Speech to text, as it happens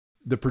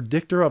the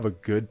predictor of a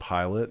good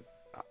pilot,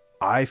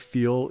 I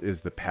feel,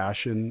 is the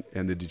passion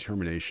and the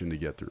determination to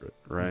get through it,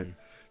 right?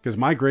 Because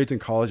my grades in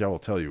college, I will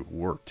tell you,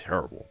 were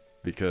terrible.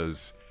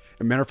 Because,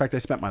 as a matter of fact, I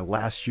spent my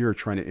last year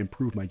trying to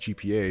improve my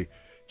GPA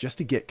just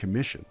to get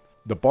commission.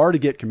 The bar to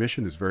get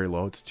commission is very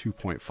low. It's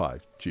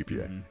 2.5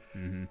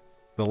 GPA.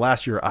 The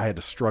last year, I had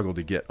to struggle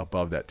to get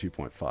above that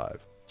 2.5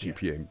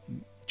 GPA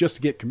just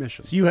to get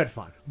commission. So you had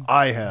fun.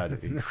 I had a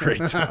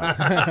great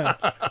time.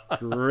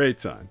 Great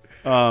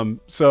time.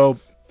 So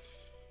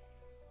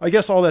I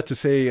guess all that to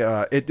say,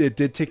 it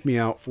did take me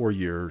out 4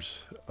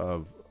 years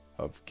of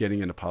getting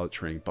into pilot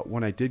training. But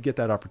when I did get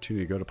that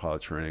opportunity to go to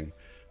pilot training,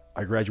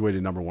 I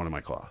graduated #1 in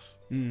my class.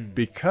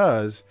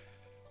 Because,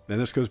 then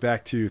this goes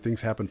back to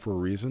things happen for a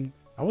reason.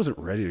 I wasn't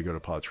ready to go to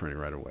pilot training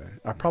right away.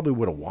 I probably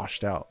would have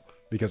washed out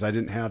because I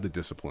didn't have the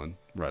discipline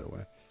right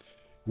away.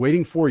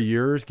 Waiting 4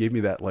 years gave me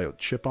that like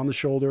chip on the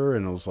shoulder,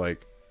 and I was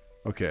like,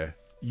 okay,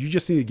 you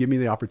just need to give me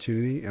the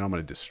opportunity and I'm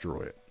going to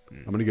destroy it.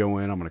 I'm going to go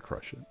in, I'm going to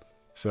crush it.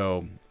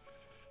 So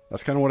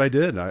that's kind of what I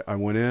did. I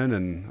went in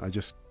and I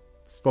just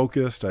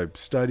focused, I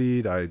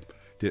studied, I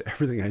did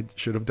everything I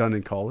should have done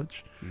in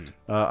college.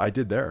 I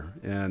did there.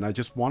 And I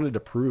just wanted to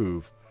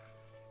prove,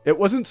 it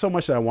wasn't so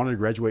much that I wanted to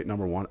graduate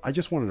 #1. I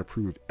just wanted to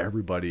prove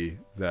everybody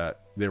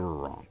that they were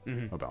wrong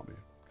about me,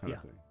 kind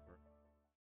of thing.